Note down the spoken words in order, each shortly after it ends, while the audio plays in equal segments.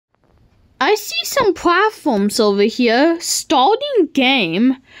I see some platforms over here. Starting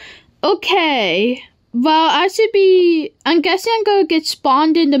game. Okay. Well, I'm guessing I'm gonna get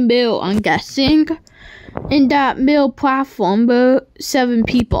spawned in the middle, I'm guessing. In that middle platform where 7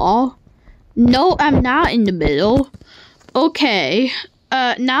 people. No, I'm not in the middle. Okay.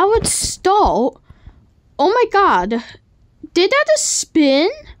 Now let's start. Oh my god. Did that just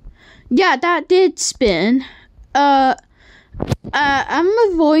spin? Yeah, that did spin. I'm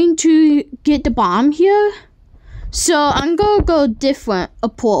going to get the bomb here. So I'm gonna go different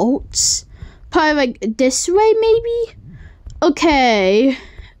approach. Probably like this way, maybe? Okay.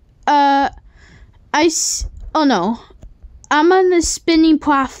 Oh no. I'm on a spinning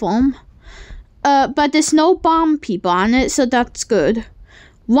platform. But there's no bomb people on it, so that's good.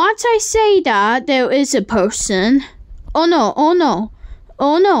 Once I say that, there is a person. Oh no, oh no.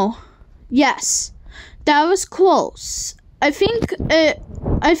 Oh no. Yes. That was close. I think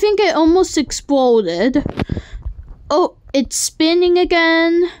it almost exploded. Oh, it's spinning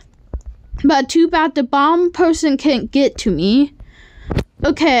again. But too bad the bomb person can't get to me.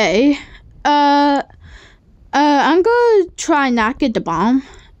 Okay. I'm gonna try not get the bomb.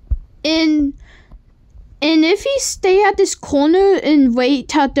 And if you stay at this corner and wait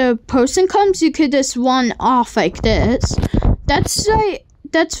till the person comes, you could just run off like this. That's what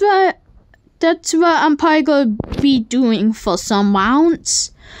I'm probably gonna be doing for some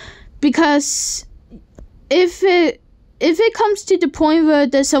rounds. Because if it comes to the point where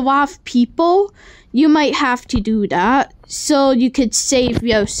there's a lot of people, you might have to do that so you could save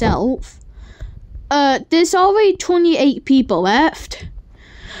yourself. There's already 28 people left.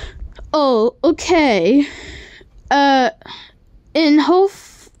 Oh, okay. Oh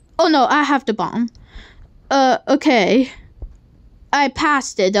no, I have the bomb. Okay. I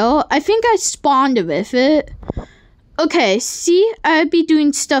passed it though. I think I spawned with it. Okay, see? I'd be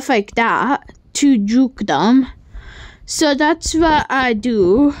doing stuff like that to juke them. So that's what I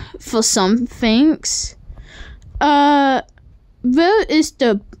do for some things. Where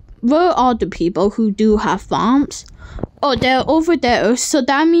are the people who do have bombs? Oh, they're over there. So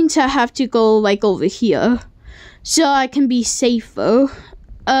that means I have to go like over here. So I can be safer.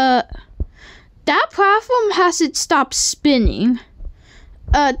 That platform hasn't stopped spinning.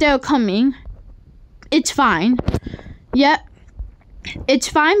 They're coming. It's fine. Yeah. It's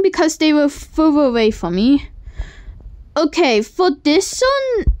fine because they were further away from me. Okay, for this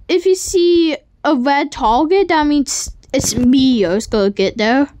one, if you see a red target, that means it's me who's gonna get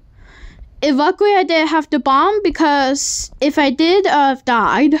there. Luckily I didn't have the bomb because if I did, I've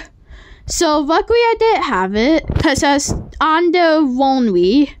died. So luckily I didn't have it because I was on the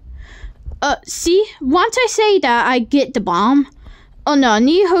runway. See? Once I say that, I get the bomb. Oh no, I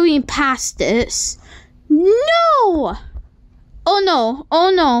need to hurry past this. No! Oh no,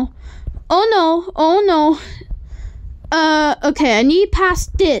 oh no. Oh no, oh no. Okay, I need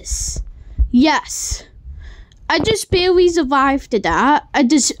past this. Yes. I just barely survived that. I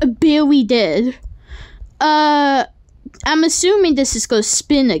just barely did. I'm assuming this is gonna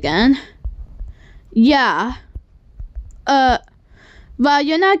spin again. Yeah. Well,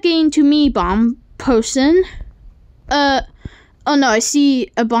 you're not getting to me, bomb person. Oh no, I see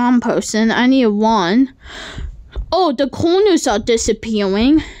a bomb person. I need a one. Oh, the corners are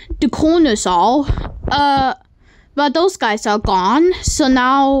disappearing. The corners are. But those guys are gone. So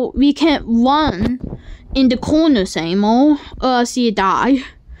now we can't run in the corners anymore. Or else you die.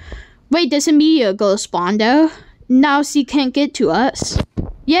 Wait, there's a meteor gonna spawn there. Now she can't get to us.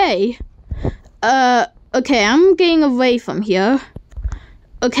 Yay. Okay, I'm getting away from here.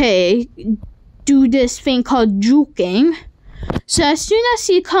 Okay, do this thing called juking. So as soon as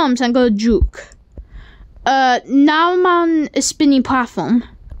she comes, I'm gonna juke. Now I'm on a spinning platform.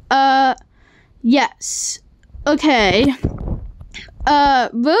 Yes. Okay.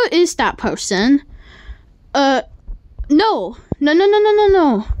 Where is that person? No.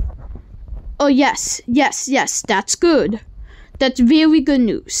 No. Oh, yes. Yes. That's good. That's very good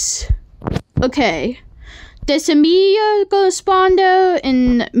news. Okay. There's a meteor gonna spawn there,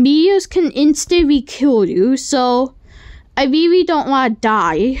 and meteors can instantly kill you, so I really don't want to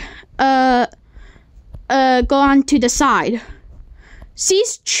die. Go on to the side.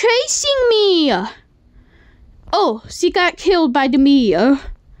 She's chasing me! Oh, she got killed by the meteor.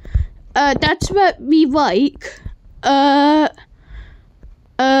 That's what we like. That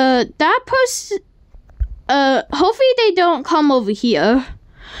person... hopefully they don't come over here.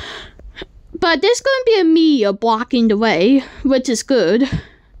 But there's gonna be a meteor blocking the way, which is good.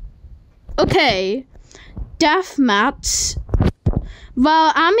 Okay. Deathmatch.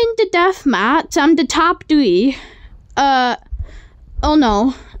 Well, I'm in the deathmatch. I'm the top 3. Oh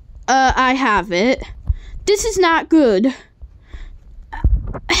no. I have it. This is not good.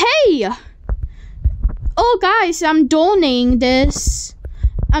 Hey! Oh, guys, I'm donating this.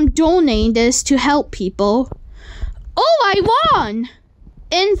 I'm donating this to help people. Oh, I won!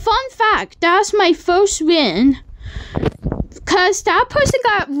 And fun fact, that's my first win. Because that person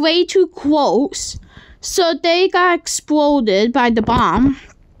got way too close. So they got exploded by the bomb.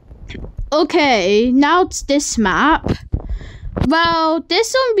 Okay, now it's this map. Well,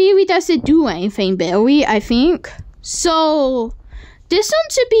 this one really doesn't do anything, Barry, I think. So, this one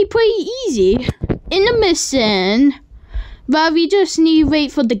should be pretty easy. In the mission, but we just need to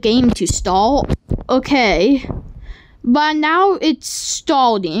wait for the game to start. Okay. But now it's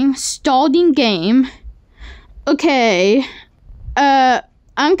stalling. Stalling game. Okay.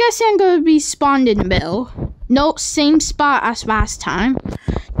 I'm guessing I'm gonna be spawned in the middle. No, same spot as last time.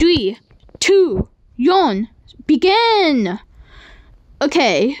 3, 2, 1, begin!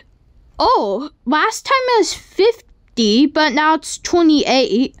 Okay. Oh, last time it was 50, but now it's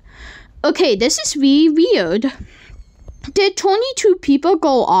 28. Okay, this is really weird. Did 22 people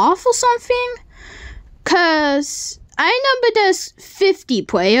go off or something? Cause I remember there's 50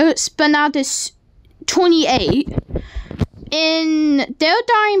 players, but now there's 28. And they're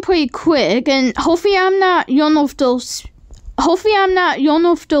dying pretty quick, and hopefully I'm not one of those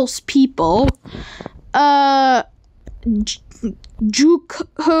people. Juke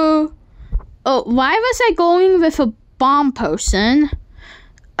her. Oh, why was I going with a bomb person?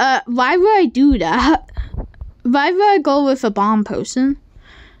 Why would I do that? Why would I go with a bomb person?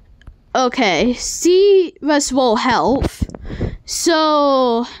 Okay, she was low health.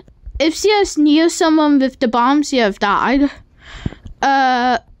 So, if she was near someone with the bomb, she have died.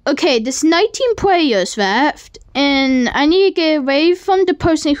 Okay, there's 19 players left, and I need to get away from the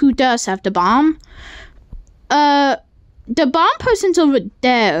person who does have the bomb. The bomb person's over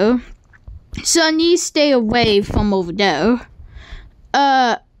there, so I need to stay away from over there.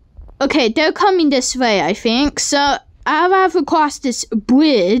 Okay, they're coming this way, I think, so I'll have to cross this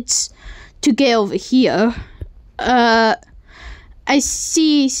bridge to get over here. I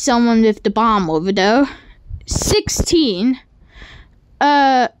see someone with the bomb over there. 16.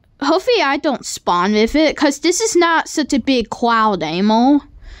 Hopefully I don't spawn with it, because this is not such a big cloud anymore.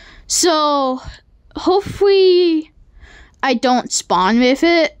 So, hopefully I don't spawn with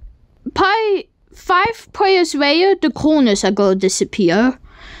it. Probably 5 players later, the corners are going to disappear.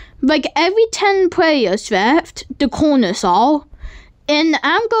 Like, every 10 players left, the corners all. And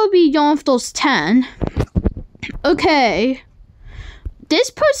I'm going to be one of those 10. Okay. This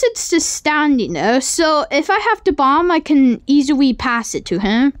person's just standing there, so if I have the bomb, I can easily pass it to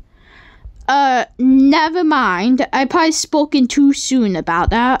him. Never mind. I probably spoken too soon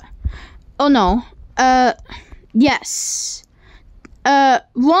about that. Oh no. Yes.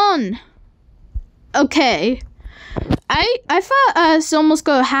 Run. Okay. I thought I was almost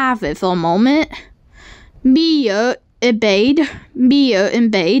gonna have it for a moment. Mia Invade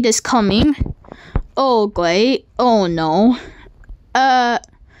is coming. Oh great. Oh no. I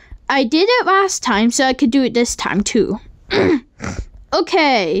did it last time, so I could do it this time too.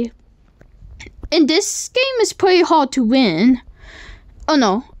 Okay. And this game is pretty hard to win. Oh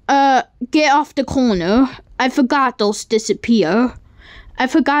no. Get off the corner. I forgot those disappear. I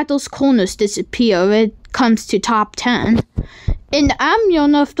forgot those corners disappear when it comes to top 10. And I'm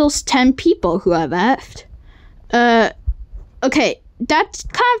one of those 10 people who are left. Okay. That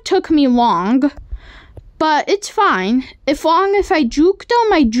kind of took me long. But it's fine. As long as I juke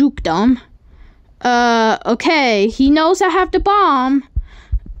them, I juke them. Okay. He knows I have the bomb.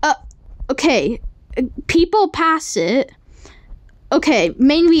 Okay. People pass it. Okay.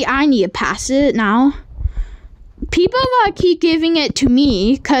 Mainly I need to pass it now. People keep giving it to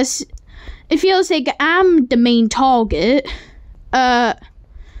me because it feels like I'm the main target.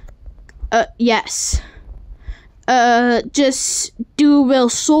 Yes. Just do a little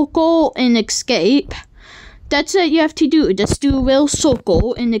circle and escape. That's what you have to do. Just do a little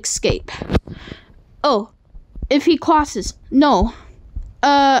circle and escape. Oh, if he crosses. No.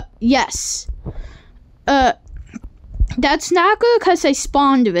 Yes. That's not good because I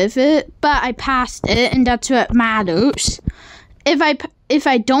spawned with it, but I passed it, and that's what matters. If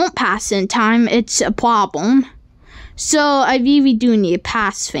I don't pass in time, it's a problem. So I really do need to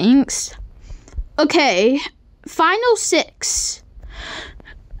pass things. Okay, final 6.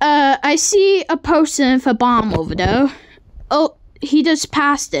 I see a person with a bomb over there. Oh, he just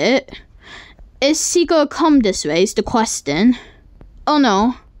passed it. Is he gonna come this way is the question. Oh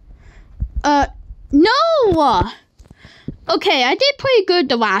no. No! Okay, I did pretty good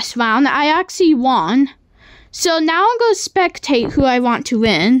the last round. I actually won. So now I'm gonna spectate who I want to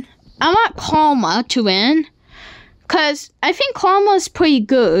win. I want Karma to win. Because I think Karma's pretty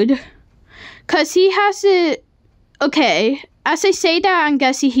good. Because he has it. Okay. As I say that, I'm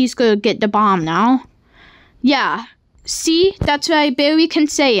guessing he's going to get the bomb now. Yeah. See? That's why I barely can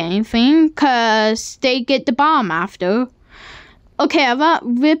say anything. Because they get the bomb after. Okay, I want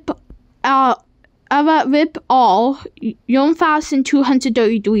Rip all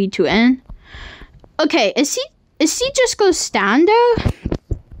 1,233 to win. Okay, is he just gonna stand there?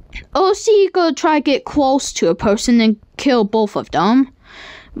 Or is he gonna try to get close to a person and kill both of them?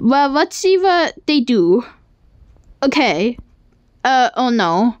 Well, let's see what they do. Okay. Oh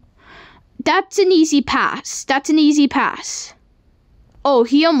no. That's an easy pass. Oh,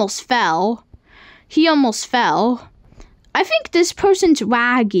 he almost fell. I think this person's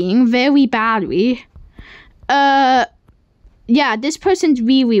lagging very badly. Yeah, this person's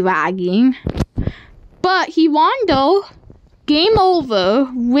really lagging. But he won though. Game over.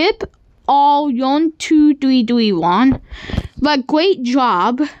 Rip all 1, 2, 3, 3, 1. But great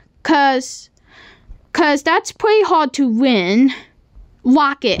job. Cause that's pretty hard to win.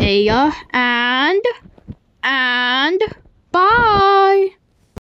 Rocket Aya. And bye.